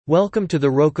Welcome to the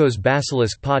Rocco's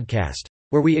Basilisk podcast,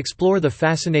 where we explore the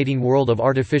fascinating world of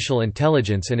artificial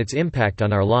intelligence and its impact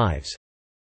on our lives.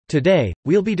 Today,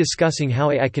 we'll be discussing how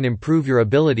AI can improve your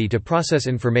ability to process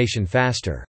information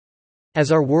faster.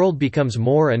 As our world becomes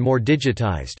more and more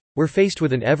digitized, we're faced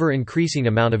with an ever-increasing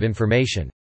amount of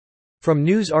information. From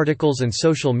news articles and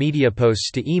social media posts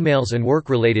to emails and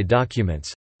work-related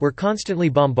documents, we're constantly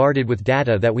bombarded with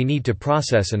data that we need to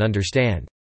process and understand.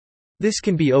 This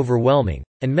can be overwhelming,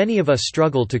 and many of us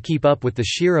struggle to keep up with the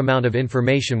sheer amount of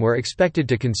information we're expected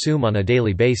to consume on a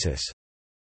daily basis.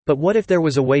 But what if there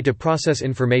was a way to process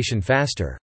information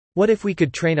faster? What if we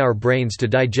could train our brains to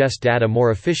digest data more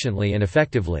efficiently and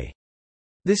effectively?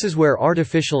 This is where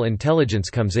artificial intelligence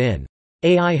comes in.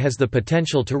 AI has the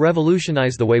potential to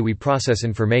revolutionize the way we process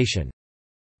information.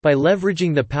 By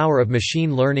leveraging the power of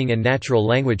machine learning and natural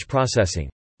language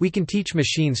processing, we can teach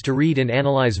machines to read and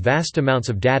analyze vast amounts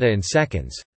of data in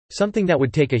seconds, something that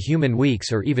would take a human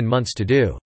weeks or even months to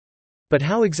do. But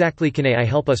how exactly can AI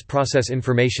help us process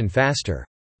information faster?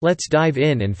 Let's dive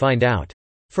in and find out.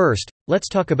 First, let's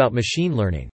talk about machine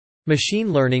learning.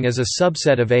 Machine learning is a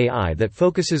subset of AI that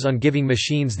focuses on giving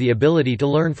machines the ability to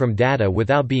learn from data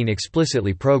without being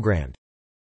explicitly programmed.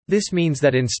 This means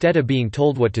that instead of being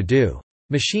told what to do,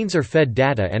 machines are fed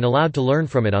data and allowed to learn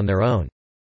from it on their own.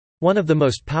 One of the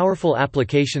most powerful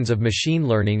applications of machine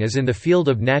learning is in the field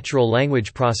of natural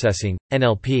language processing,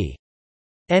 NLP.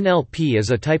 NLP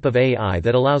is a type of AI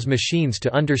that allows machines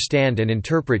to understand and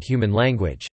interpret human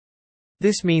language.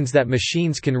 This means that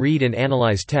machines can read and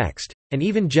analyze text, and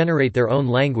even generate their own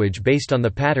language based on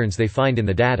the patterns they find in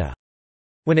the data.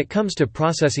 When it comes to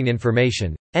processing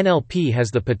information, NLP has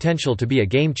the potential to be a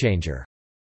game-changer.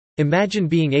 Imagine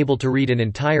being able to read an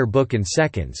entire book in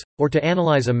seconds, or to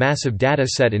analyze a massive data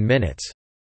set in minutes.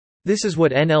 This is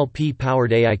what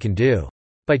NLP-powered AI can do.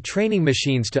 By training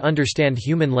machines to understand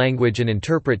human language and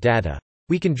interpret data,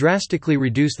 we can drastically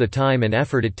reduce the time and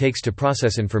effort it takes to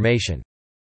process information.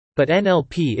 But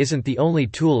NLP isn't the only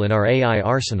tool in our AI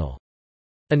arsenal.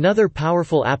 Another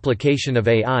powerful application of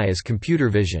AI is computer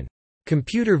vision.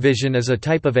 Computer vision is a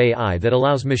type of AI that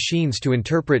allows machines to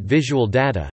interpret visual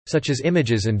data, such as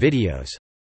images and videos.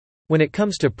 When it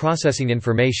comes to processing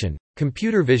information,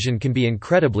 computer vision can be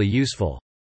incredibly useful.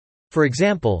 For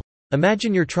example,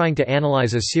 imagine you're trying to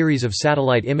analyze a series of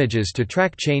satellite images to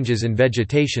track changes in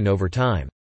vegetation over time.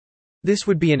 This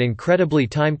would be an incredibly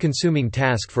time-consuming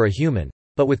task for a human,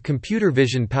 but with computer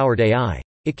vision-powered AI,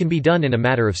 it can be done in a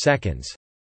matter of seconds.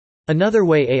 Another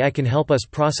way AI can help us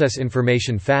process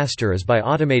information faster is by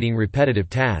automating repetitive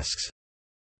tasks.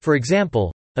 For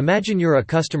example, imagine you're a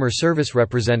customer service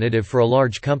representative for a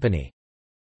large company.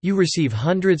 You receive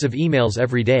hundreds of emails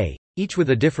every day, each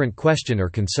with a different question or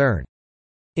concern.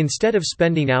 Instead of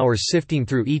spending hours sifting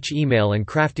through each email and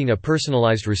crafting a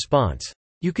personalized response,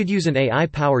 you could use an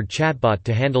AI-powered chatbot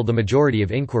to handle the majority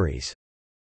of inquiries.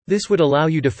 This would allow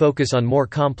you to focus on more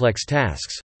complex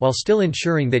tasks, while still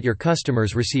ensuring that your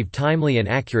customers receive timely and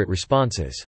accurate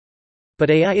responses.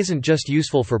 But AI isn't just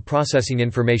useful for processing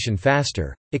information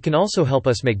faster, it can also help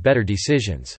us make better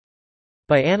decisions.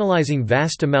 By analyzing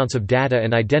vast amounts of data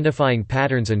and identifying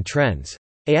patterns and trends,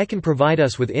 AI can provide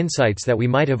us with insights that we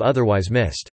might have otherwise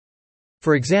missed.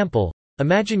 For example,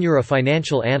 imagine you're a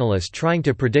financial analyst trying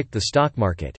to predict the stock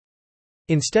market.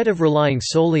 Instead of relying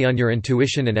solely on your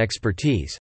intuition and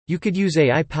expertise, you could use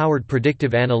AI-powered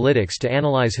predictive analytics to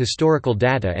analyze historical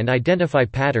data and identify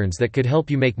patterns that could help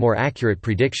you make more accurate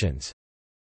predictions.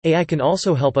 AI can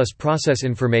also help us process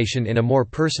information in a more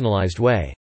personalized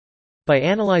way. By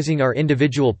analyzing our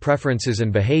individual preferences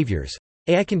and behaviors,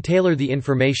 AI can tailor the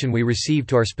information we receive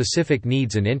to our specific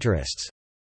needs and interests.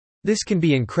 This can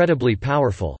be incredibly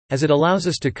powerful, as it allows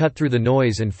us to cut through the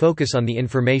noise and focus on the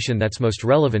information that's most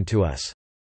relevant to us.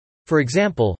 For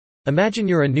example, imagine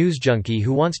you're a news junkie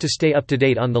who wants to stay up to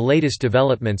date on the latest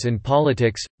developments in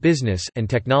politics, business, and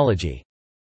technology.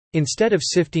 Instead of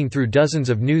sifting through dozens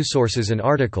of news sources and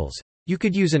articles, you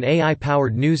could use an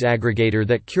AI-powered news aggregator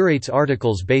that curates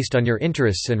articles based on your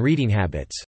interests and reading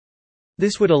habits.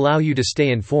 This would allow you to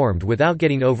stay informed without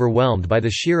getting overwhelmed by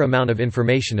the sheer amount of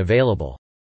information available.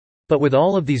 But with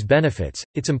all of these benefits,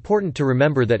 it's important to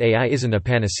remember that AI isn't a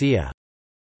panacea.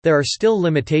 There are still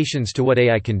limitations to what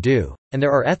AI can do, and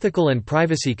there are ethical and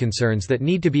privacy concerns that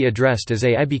need to be addressed as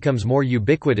AI becomes more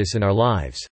ubiquitous in our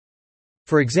lives.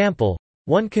 For example,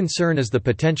 one concern is the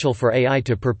potential for AI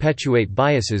to perpetuate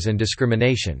biases and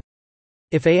discrimination.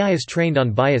 If AI is trained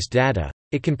on biased data,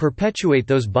 it can perpetuate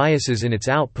those biases in its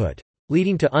output,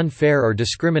 leading to unfair or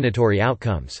discriminatory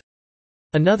outcomes.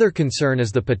 Another concern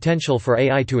is the potential for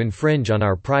AI to infringe on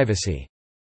our privacy.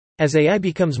 As AI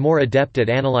becomes more adept at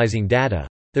analyzing data,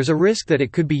 there's a risk that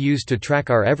it could be used to track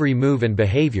our every move and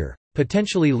behavior,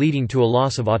 potentially leading to a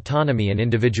loss of autonomy and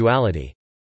individuality.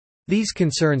 These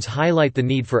concerns highlight the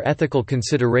need for ethical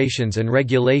considerations and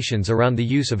regulations around the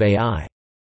use of AI.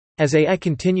 As AI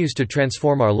continues to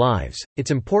transform our lives,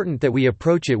 it's important that we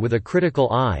approach it with a critical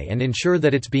eye and ensure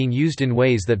that it's being used in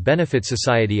ways that benefit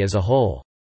society as a whole.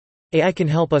 AI can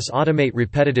help us automate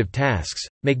repetitive tasks,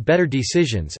 make better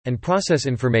decisions, and process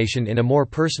information in a more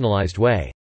personalized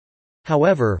way.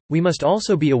 However, we must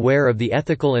also be aware of the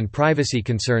ethical and privacy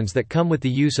concerns that come with the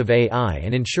use of AI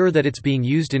and ensure that it's being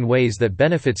used in ways that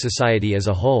benefit society as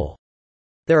a whole.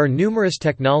 There are numerous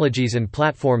technologies and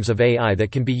platforms of AI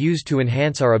that can be used to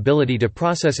enhance our ability to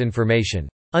process information,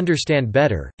 understand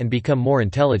better, and become more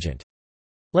intelligent.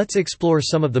 Let's explore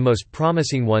some of the most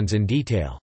promising ones in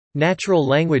detail. Natural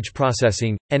language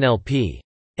processing, NLP.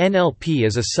 NLP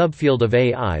is a subfield of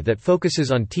AI that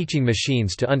focuses on teaching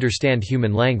machines to understand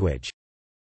human language.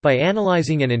 By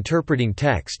analyzing and interpreting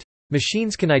text,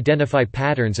 machines can identify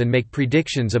patterns and make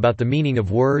predictions about the meaning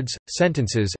of words,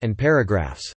 sentences, and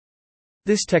paragraphs.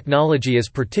 This technology is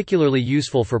particularly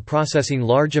useful for processing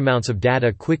large amounts of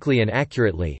data quickly and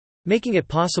accurately, making it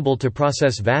possible to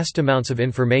process vast amounts of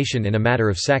information in a matter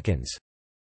of seconds.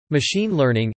 Machine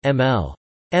learning, ML.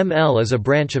 ML is a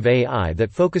branch of AI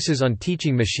that focuses on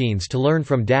teaching machines to learn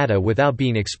from data without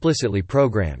being explicitly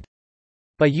programmed.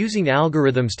 By using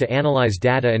algorithms to analyze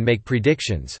data and make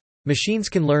predictions, machines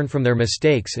can learn from their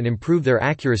mistakes and improve their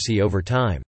accuracy over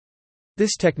time.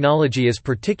 This technology is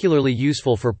particularly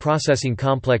useful for processing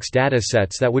complex data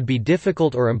sets that would be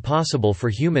difficult or impossible for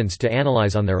humans to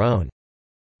analyze on their own.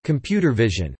 Computer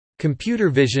vision. Computer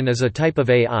vision is a type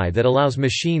of AI that allows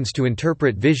machines to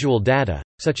interpret visual data,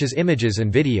 such as images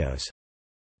and videos.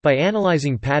 By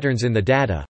analyzing patterns in the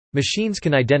data, machines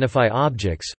can identify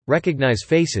objects, recognize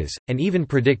faces, and even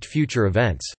predict future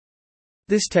events.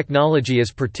 This technology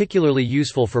is particularly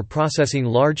useful for processing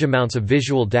large amounts of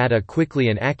visual data quickly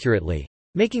and accurately,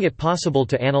 making it possible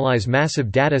to analyze massive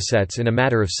datasets in a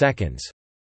matter of seconds.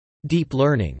 Deep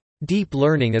learning. Deep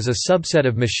learning is a subset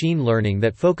of machine learning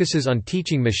that focuses on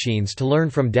teaching machines to learn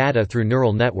from data through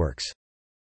neural networks.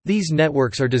 These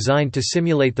networks are designed to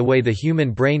simulate the way the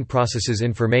human brain processes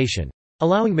information,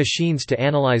 allowing machines to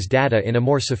analyze data in a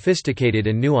more sophisticated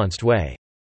and nuanced way.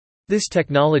 This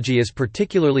technology is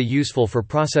particularly useful for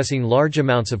processing large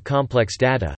amounts of complex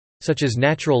data, such as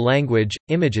natural language,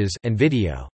 images, and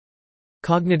video.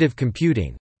 Cognitive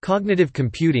computing. Cognitive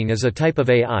computing is a type of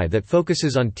AI that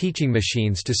focuses on teaching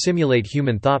machines to simulate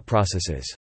human thought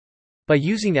processes. By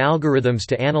using algorithms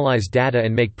to analyze data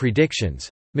and make predictions,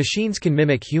 machines can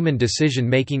mimic human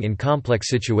decision-making in complex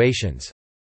situations.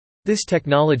 This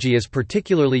technology is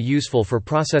particularly useful for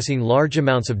processing large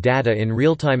amounts of data in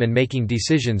real time and making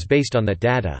decisions based on that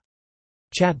data.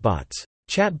 Chatbots.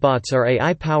 Chatbots are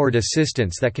AI-powered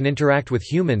assistants that can interact with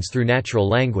humans through natural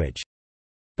language.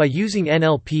 By using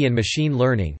NLP and machine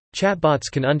learning,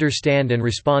 chatbots can understand and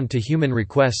respond to human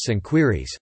requests and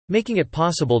queries, making it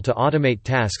possible to automate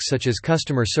tasks such as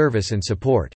customer service and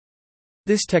support.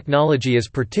 This technology is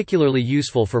particularly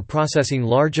useful for processing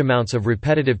large amounts of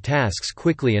repetitive tasks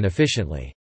quickly and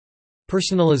efficiently.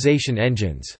 Personalization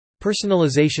engines.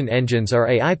 Personalization engines are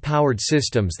AI-powered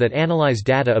systems that analyze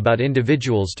data about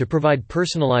individuals to provide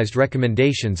personalized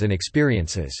recommendations and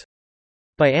experiences.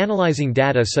 By analyzing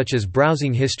data such as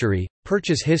browsing history,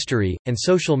 purchase history, and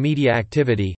social media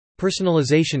activity,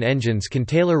 personalization engines can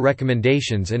tailor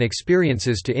recommendations and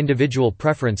experiences to individual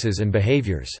preferences and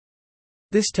behaviors.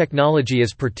 This technology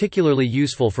is particularly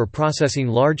useful for processing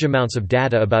large amounts of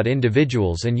data about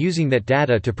individuals and using that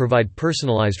data to provide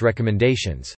personalized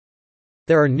recommendations.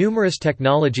 There are numerous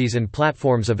technologies and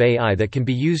platforms of AI that can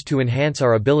be used to enhance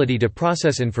our ability to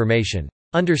process information,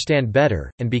 understand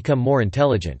better, and become more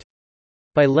intelligent.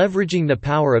 By leveraging the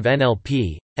power of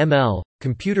NLP, ML,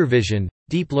 computer vision,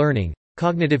 deep learning,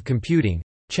 cognitive computing,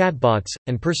 chatbots,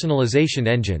 and personalization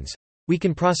engines, we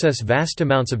can process vast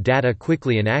amounts of data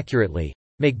quickly and accurately,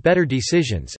 make better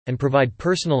decisions, and provide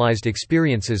personalized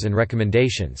experiences and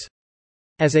recommendations.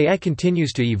 As AI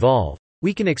continues to evolve,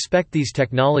 we can expect these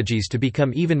technologies to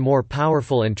become even more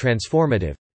powerful and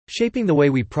transformative, shaping the way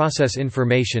we process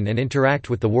information and interact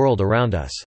with the world around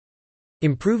us.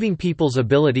 Improving people's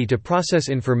ability to process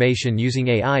information using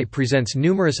AI presents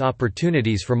numerous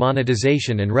opportunities for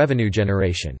monetization and revenue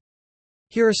generation.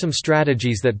 Here are some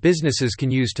strategies that businesses can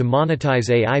use to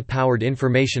monetize AI-powered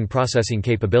information processing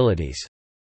capabilities.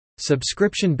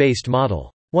 Subscription-based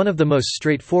model. One of the most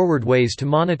straightforward ways to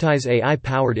monetize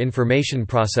AI-powered information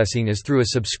processing is through a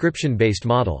subscription-based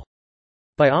model.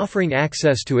 By offering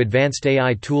access to advanced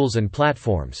AI tools and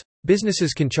platforms,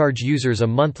 businesses can charge users a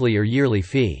monthly or yearly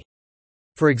fee.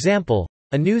 For example,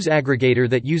 a news aggregator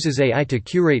that uses AI to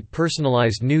curate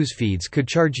personalized news feeds could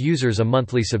charge users a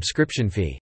monthly subscription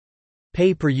fee.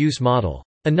 Pay-per-use model.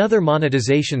 Another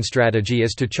monetization strategy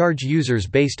is to charge users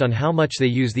based on how much they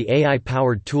use the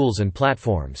AI-powered tools and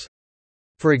platforms.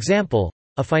 For example,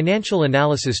 a financial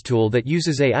analysis tool that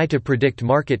uses AI to predict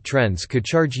market trends could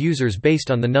charge users based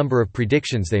on the number of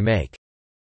predictions they make.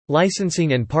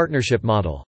 Licensing and partnership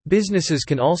model. Businesses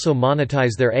can also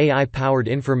monetize their AI-powered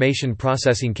information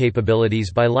processing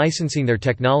capabilities by licensing their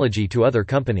technology to other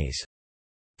companies.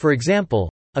 For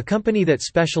example, a company that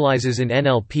specializes in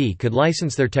NLP could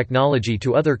license their technology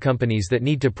to other companies that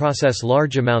need to process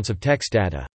large amounts of text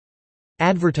data.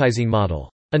 Advertising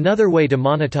model. Another way to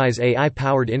monetize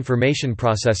AI-powered information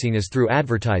processing is through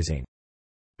advertising.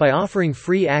 By offering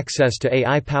free access to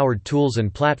AI-powered tools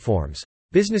and platforms,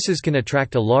 businesses can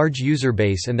attract a large user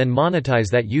base and then monetize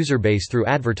that user base through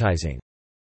advertising.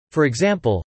 For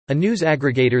example, a news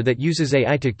aggregator that uses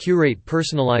AI to curate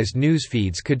personalized news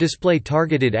feeds could display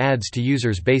targeted ads to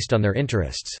users based on their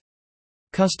interests.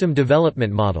 Custom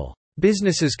development model.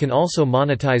 Businesses can also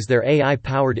monetize their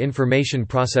AI-powered information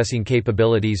processing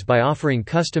capabilities by offering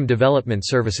custom development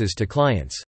services to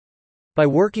clients. By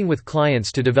working with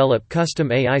clients to develop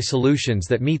custom AI solutions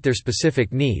that meet their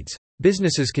specific needs,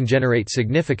 businesses can generate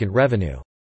significant revenue.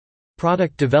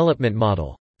 Product development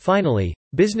model. Finally,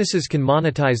 businesses can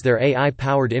monetize their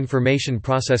AI-powered information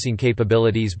processing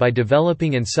capabilities by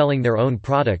developing and selling their own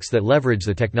products that leverage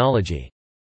the technology.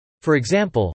 For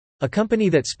example, a company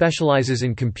that specializes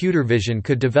in computer vision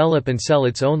could develop and sell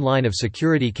its own line of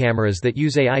security cameras that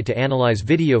use AI to analyze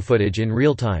video footage in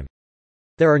real time.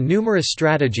 There are numerous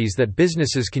strategies that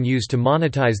businesses can use to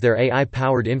monetize their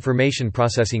AI-powered information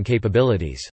processing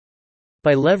capabilities.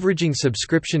 By leveraging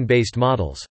subscription-based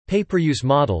models, pay-per-use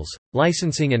models,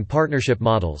 licensing and partnership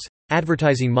models,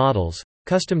 advertising models,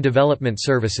 custom development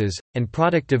services, and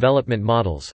product development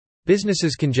models,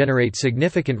 businesses can generate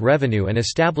significant revenue and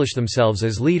establish themselves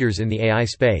as leaders in the AI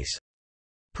space.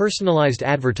 Personalized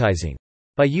advertising.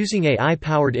 By using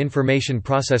AI-powered information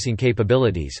processing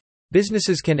capabilities,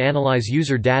 businesses can analyze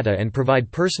user data and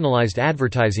provide personalized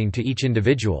advertising to each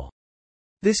individual.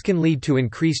 This can lead to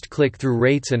increased click-through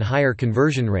rates and higher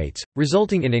conversion rates,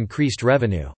 resulting in increased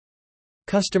revenue.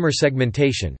 Customer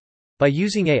segmentation. By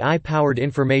using AI-powered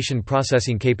information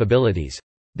processing capabilities,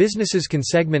 businesses can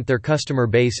segment their customer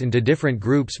base into different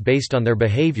groups based on their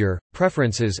behavior,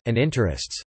 preferences, and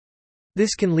interests.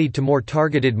 This can lead to more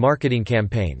targeted marketing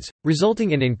campaigns,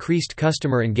 resulting in increased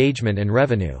customer engagement and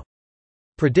revenue.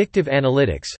 Predictive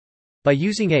analytics. By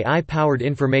using AI-powered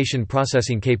information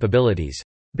processing capabilities,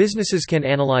 businesses can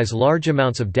analyze large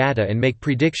amounts of data and make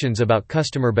predictions about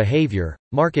customer behavior,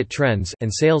 market trends, and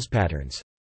sales patterns.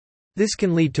 This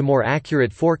can lead to more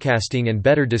accurate forecasting and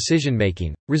better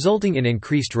decision-making, resulting in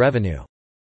increased revenue.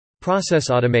 Process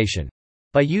automation.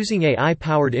 By using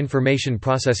AI-powered information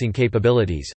processing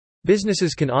capabilities,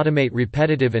 businesses can automate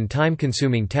repetitive and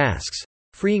time-consuming tasks,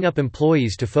 freeing up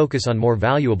employees to focus on more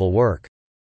valuable work.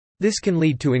 This can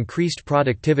lead to increased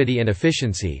productivity and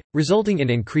efficiency, resulting in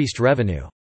increased revenue.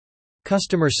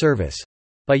 Customer service.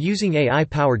 By using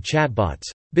AI-powered chatbots,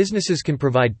 businesses can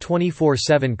provide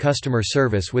 24/7 customer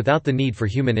service without the need for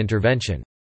human intervention.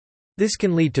 This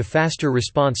can lead to faster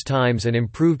response times and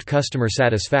improved customer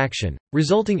satisfaction,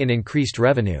 resulting in increased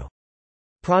revenue.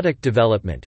 Product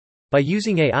development. By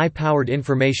using AI-powered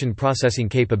information processing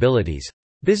capabilities,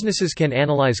 businesses can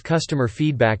analyze customer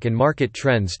feedback and market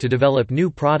trends to develop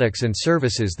new products and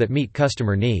services that meet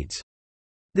customer needs.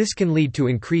 This can lead to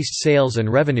increased sales and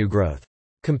revenue growth.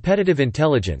 Competitive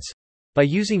intelligence. By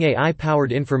using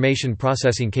AI-powered information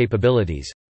processing capabilities,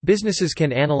 businesses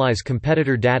can analyze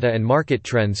competitor data and market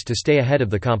trends to stay ahead of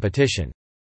the competition.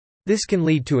 This can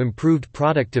lead to improved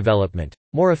product development,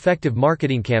 more effective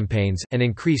marketing campaigns, and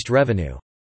increased revenue.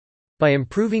 By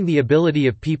improving the ability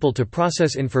of people to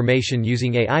process information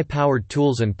using AI-powered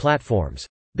tools and platforms,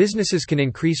 businesses can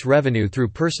increase revenue through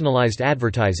personalized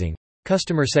advertising,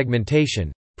 customer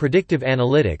segmentation, predictive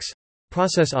analytics,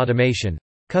 process automation,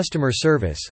 customer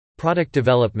service, product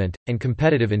development, and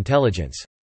competitive intelligence.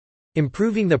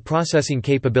 Improving the processing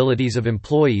capabilities of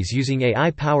employees using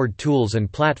AI-powered tools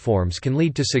and platforms can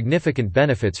lead to significant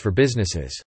benefits for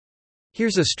businesses.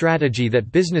 Here's a strategy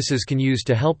that businesses can use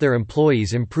to help their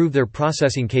employees improve their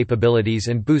processing capabilities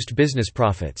and boost business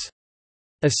profits.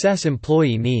 Assess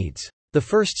employee needs. The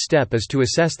first step is to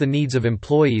assess the needs of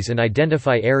employees and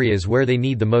identify areas where they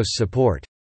need the most support.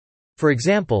 For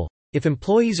example, if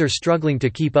employees are struggling to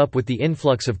keep up with the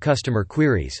influx of customer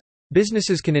queries,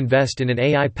 businesses can invest in an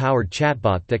AI-powered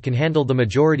chatbot that can handle the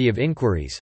majority of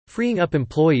inquiries, freeing up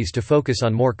employees to focus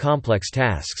on more complex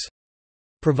tasks.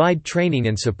 Provide training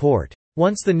and support.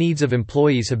 Once the needs of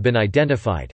employees have been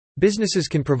identified, businesses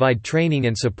can provide training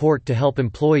and support to help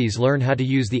employees learn how to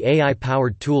use the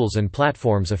AI-powered tools and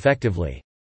platforms effectively.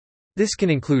 This can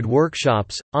include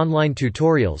workshops, online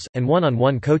tutorials, and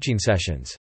one-on-one coaching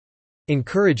sessions.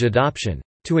 Encourage adoption.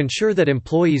 To ensure that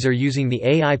employees are using the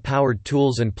AI-powered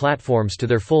tools and platforms to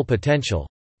their full potential,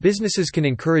 businesses can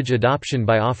encourage adoption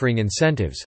by offering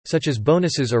incentives, such as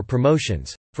bonuses or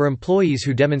promotions, for employees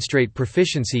who demonstrate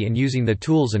proficiency in using the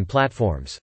tools and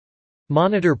platforms.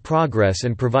 Monitor progress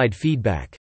and provide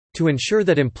feedback. To ensure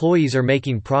that employees are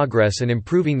making progress and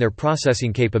improving their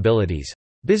processing capabilities,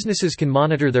 businesses can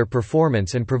monitor their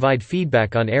performance and provide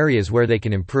feedback on areas where they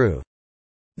can improve.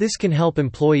 This can help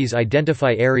employees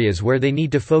identify areas where they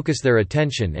need to focus their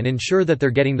attention and ensure that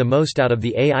they're getting the most out of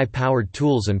the AI-powered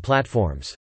tools and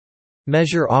platforms.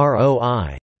 Measure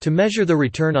ROI. To measure the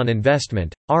return on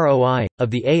investment, ROI,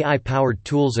 of the AI-powered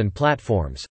tools and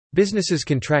platforms, businesses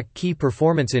can track key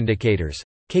performance indicators,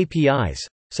 KPIs,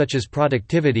 such as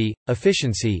productivity,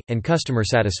 efficiency, and customer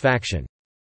satisfaction.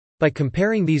 By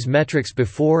comparing these metrics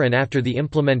before and after the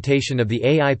implementation of the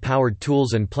AI-powered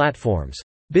tools and platforms,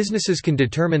 businesses can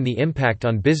determine the impact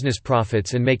on business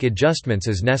profits and make adjustments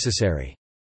as necessary.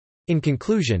 In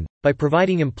conclusion, by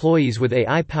providing employees with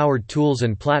AI-powered tools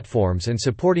and platforms and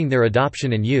supporting their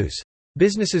adoption and use,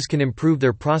 businesses can improve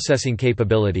their processing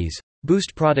capabilities,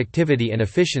 boost productivity and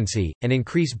efficiency, and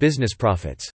increase business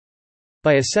profits.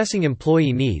 By assessing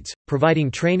employee needs,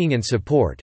 providing training and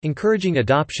support, encouraging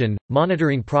adoption,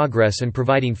 monitoring progress and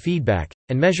providing feedback,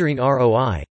 and measuring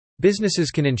ROI, businesses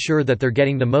can ensure that they're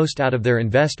getting the most out of their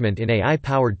investment in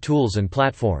AI-powered tools and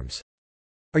platforms.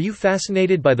 Are you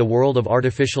fascinated by the world of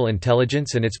artificial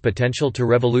intelligence and its potential to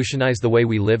revolutionize the way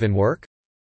we live and work?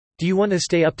 Do you want to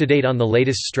stay up to date on the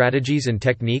latest strategies and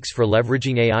techniques for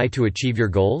leveraging AI to achieve your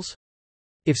goals?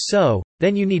 If so,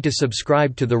 then you need to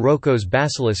subscribe to the Roko's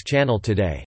Basilisk channel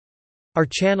today. Our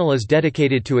channel is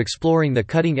dedicated to exploring the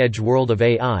cutting-edge world of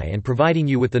AI and providing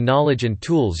you with the knowledge and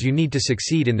tools you need to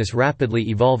succeed in this rapidly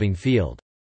evolving field.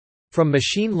 From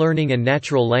machine learning and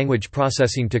natural language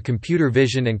processing to computer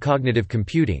vision and cognitive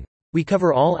computing, we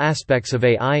cover all aspects of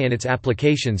AI and its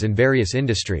applications in various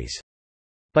industries.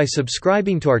 By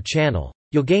subscribing to our channel,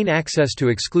 you'll gain access to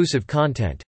exclusive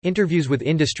content, interviews with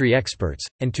industry experts,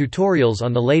 and tutorials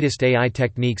on the latest AI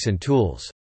techniques and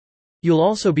tools. You'll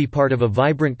also be part of a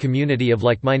vibrant community of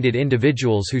like-minded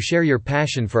individuals who share your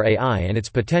passion for AI and its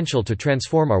potential to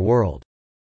transform our world.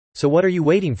 So what are you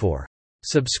waiting for?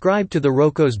 Subscribe to the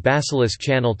Roko's Basilisk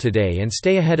channel today and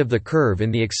stay ahead of the curve in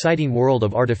the exciting world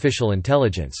of artificial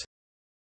intelligence.